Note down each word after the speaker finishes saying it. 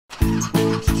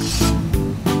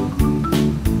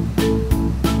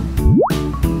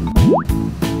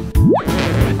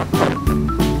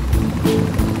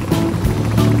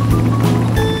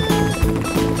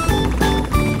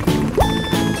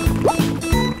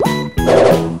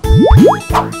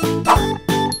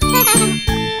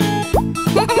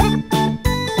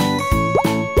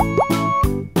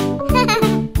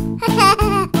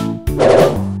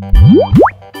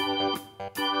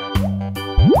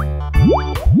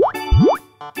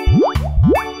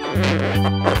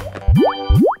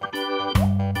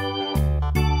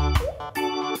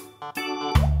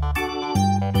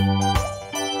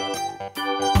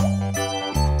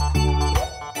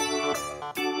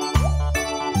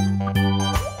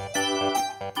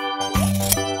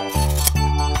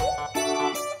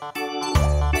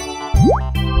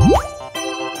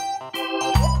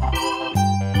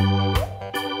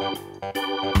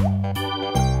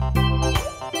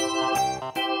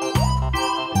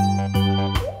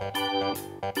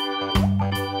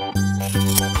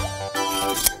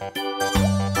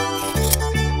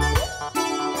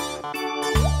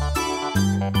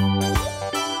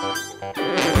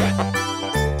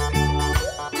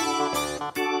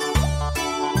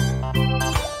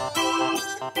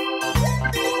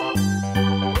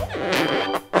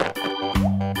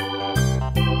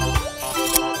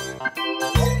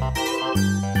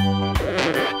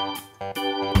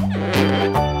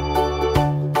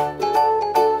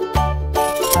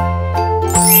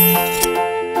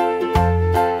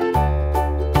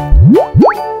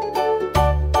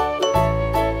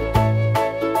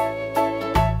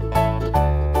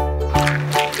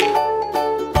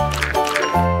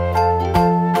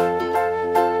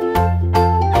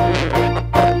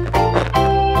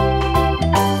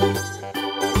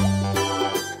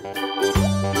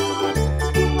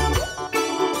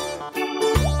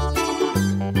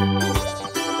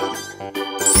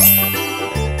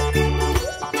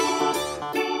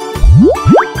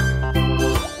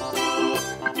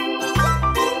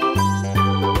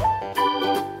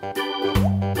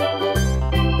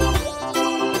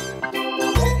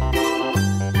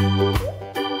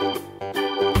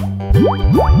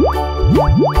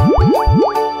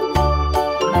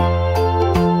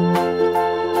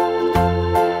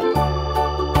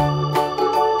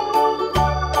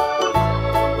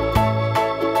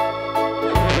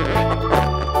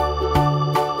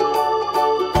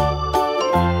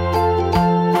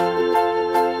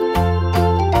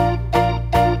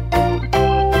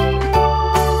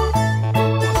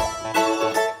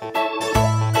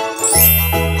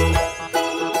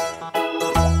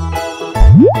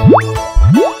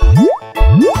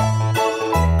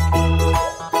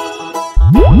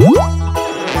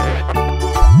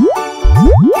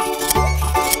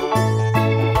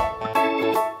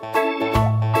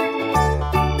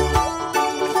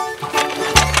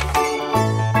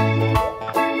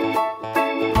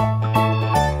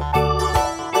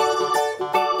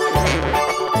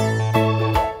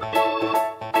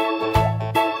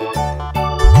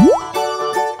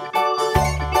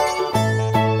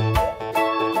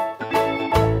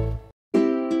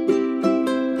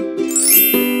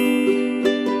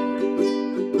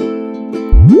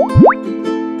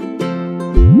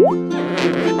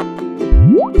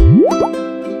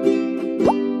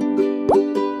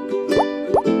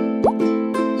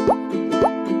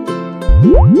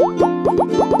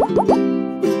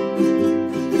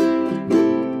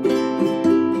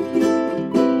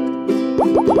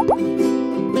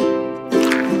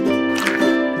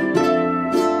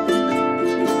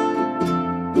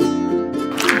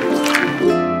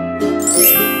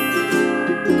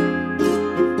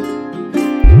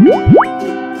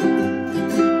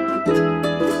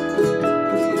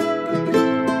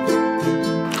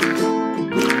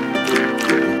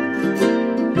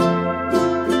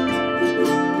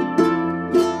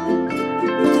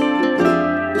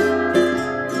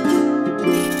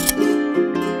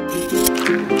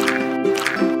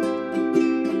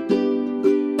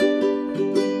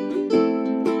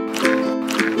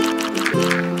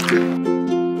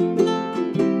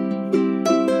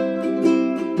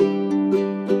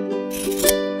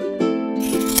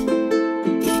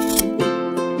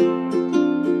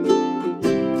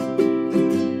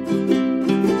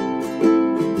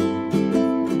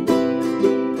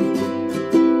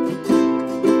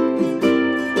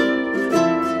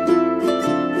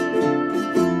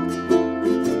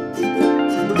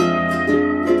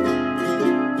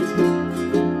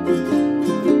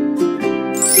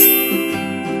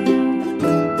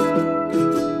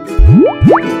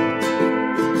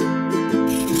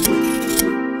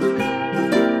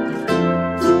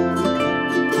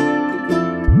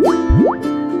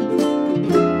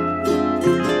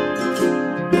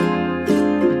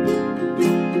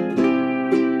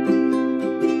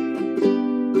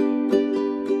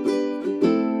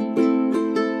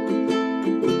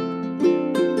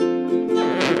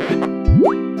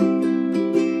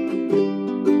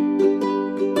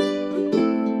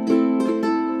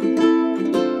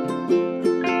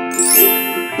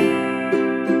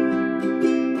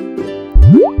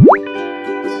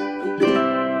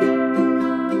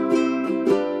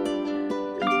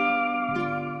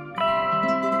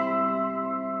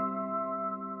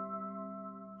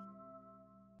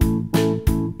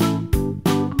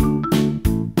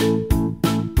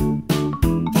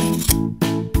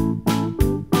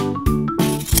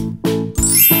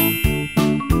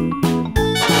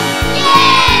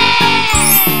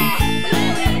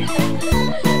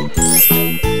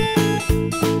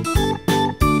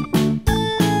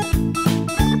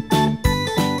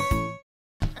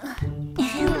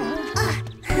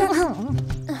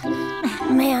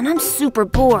man, I'm super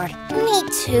bored. Me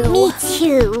too. Me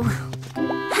too.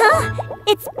 Huh?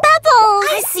 It's Bubbles!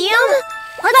 I see him!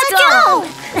 Let's go!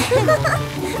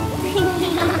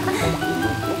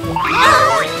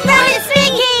 That is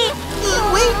Micky!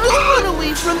 Wait, don't run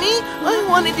away from me. I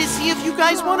wanted to see if you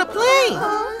guys want to play.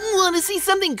 Want to see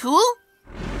something cool?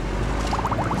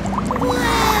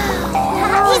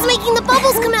 Wow! He's making the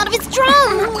bubbles come out of his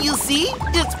drum! You see?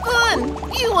 It's fun.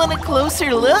 You want a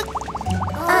closer look?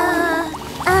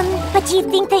 But do you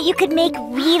think that you could make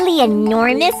really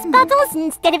enormous bubbles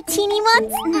instead of teeny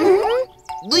ones?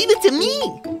 Leave it to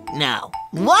me. Now,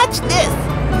 watch this.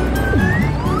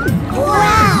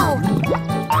 Wow!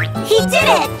 He did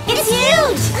it! It's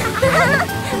huge!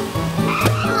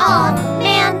 Oh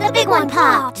man, the big one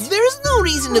popped. There's no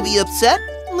reason to be upset.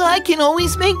 I can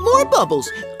always make more bubbles.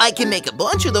 I can make a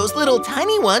bunch of those little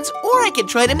tiny ones, or I can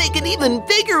try to make an even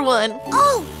bigger one.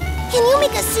 Oh, can you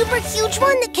make a super huge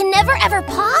one that can never ever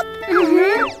pop?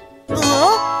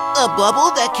 A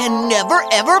bubble that can never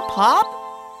ever pop?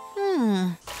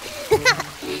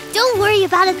 Don't worry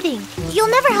about a thing. You'll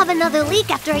never have another leak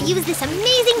after I use this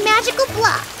amazing magical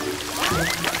block.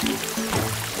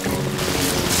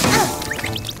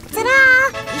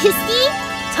 Ta-da! You see?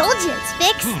 Told you it's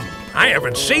fixed. I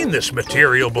haven't seen this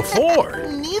material before.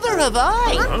 Neither have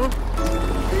I.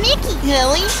 Micky!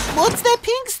 Helly, what's that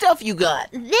pink stuff you got?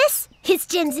 This is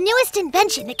Jen's newest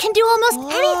invention. It can do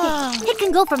almost anything. It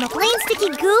can go from a plain sticky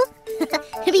goo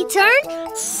to be turned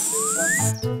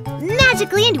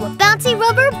magically into a bouncy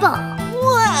rubber ball.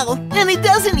 Wow, and it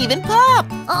doesn't even pop.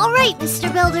 All right,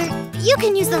 Mr. Builder. You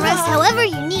can use the rest however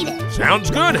you need it. Sounds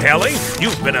good, Helly.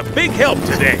 You've been a big help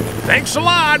today. Thanks a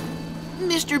lot.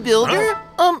 Mr. Builder,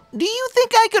 do you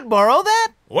think I could borrow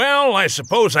that? Well, I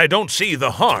suppose I don't see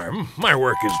the harm. My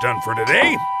work is done for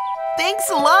today. Thanks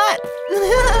a lot.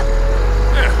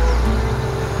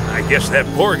 I guess that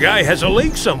poor guy has a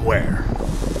leak somewhere.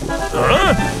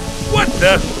 Huh? What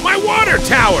the? My water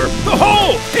tower! The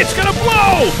hole! It's gonna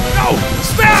blow! No!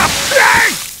 Stop!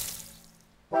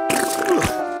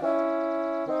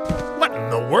 What in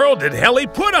the world did Helly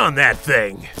put on that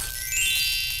thing?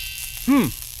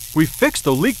 We fixed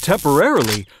the leak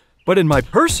temporarily, but in my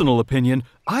personal opinion,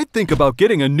 I'd think about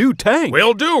getting a new tank.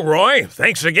 Will do, Roy.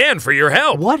 Thanks again for your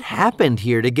help. What happened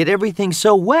here to get everything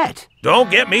so wet? Don't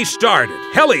get me started.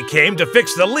 Helly came to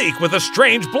fix the leak with a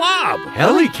strange blob.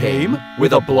 Helly came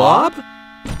with a blob?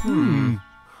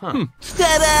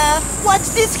 Ta-da! Watch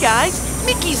this, guys.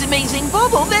 Mickey's amazing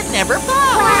bubble that never pops.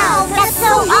 Wow, that's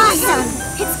so awesome.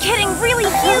 It's getting really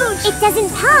huge! It doesn't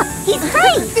pop! He's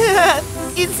right!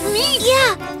 It's neat.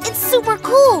 Yeah, it's super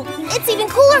cool. It's even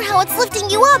cooler how it's lifting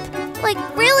you up. Like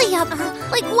really up.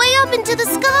 Like way up into the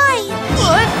sky.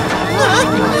 What?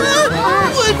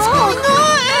 What's going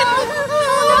on?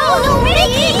 No,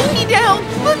 Micky! Put me down!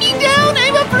 Put me down!